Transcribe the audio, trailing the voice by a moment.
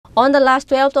On the last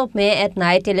 12th of May at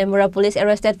night, Teliamura Police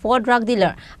arrested 4 drug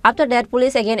dealers. After that,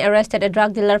 police again arrested a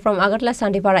drug dealer from Agartala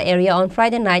Shantipara area on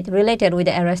Friday night related with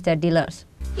the arrested dealers.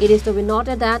 It is to be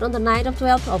noted that on the night of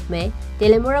 12th of May,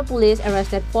 Teliamura Police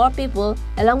arrested 4 people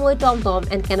along with Tom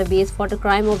and cannabis for the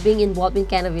crime of being involved in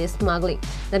cannabis smuggling.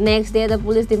 The next day, the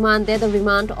police demanded the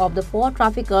remand of the 4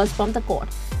 traffickers from the court.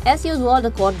 As usual,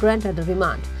 the court granted the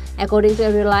remand. According to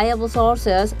reliable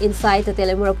sources inside the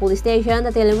Teliamura police station,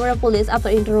 the Teliamura police, after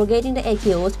interrogating the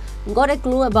accused, got a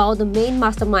clue about the main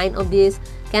mastermind of this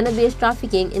cannabis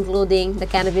trafficking, including the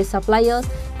cannabis suppliers,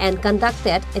 and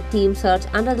conducted a team search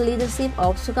under the leadership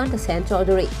of Sukanta Sen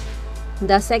Chaudhary,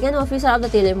 the second officer of the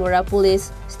Teliamura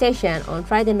police station, on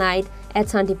Friday night at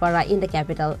Shantipara in the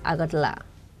capital, Agartala.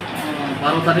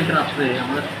 12 তারিখ রাতে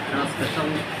আমরা special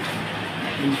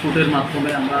ইনপুটের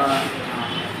মাধ্যমে আমরা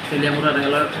Teliamura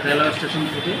railway station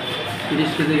থেকে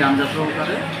 30 KG গাঁজা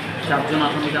সহকারে 4 জন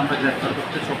আসামিকে আমরা গ্রেফতার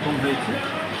করতে সক্ষম হয়েছি।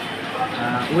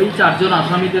 ওই 4 জন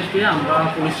আসামিদেরকে আমরা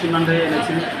পুলিশ রিমান্ডে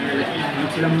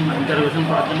এনেছিলাম ইন্টারোগেশন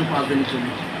করার জন্য 5 দিনের জন্য।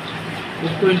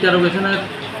 উক্ত ইন্টারোগেশনের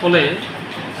ফলে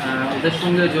ওদের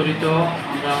সঙ্গে জড়িত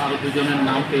আমরা আরও 2 জনের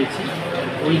নাম পেয়েছি।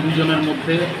 ওই 2 জনের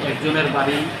মধ্যে একজনের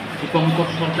বাড়ি দীপঙ্কর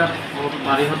সরকার, ওর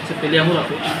বাড়ি হচ্ছে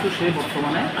তেলিয়ামুড়াতে, কিন্তু সে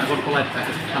বর্তমানে আগরতলায়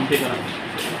থাকে, শান্তিপাড়া।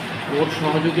 ওর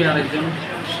সহযোগী আরেকজন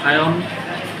সায়ন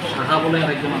সাহা বলে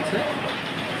আরেকজন আছে।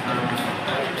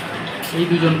 এই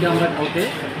 2 জনকে আমরা কালকে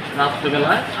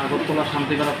রাত্রেবেলায় আগরতলা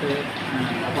শান্তিপাড়াতে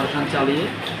অপারেশন চালিয়ে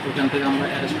ওখান থেকে আমরা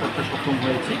অ্যারেস্ট করতে সক্ষম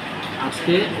হয়েছি।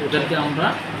 আজকে ওদেরকে আমরা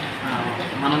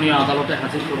মাননীয় আদালতে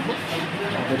হাজির করব।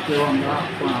 ওদেরকেও আমরা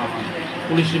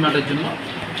পুলিশ রিমান্ডের জন্য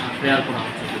প্রেয়ার করা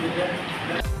হচ্ছে।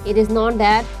 It is known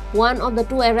that one of the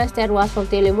 2 arrested was from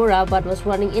Teliamura but was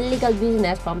running illegal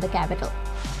business from the capital.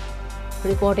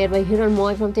 Reported by Hiran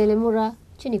Moy from Teliamura,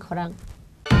 Chini Khorang.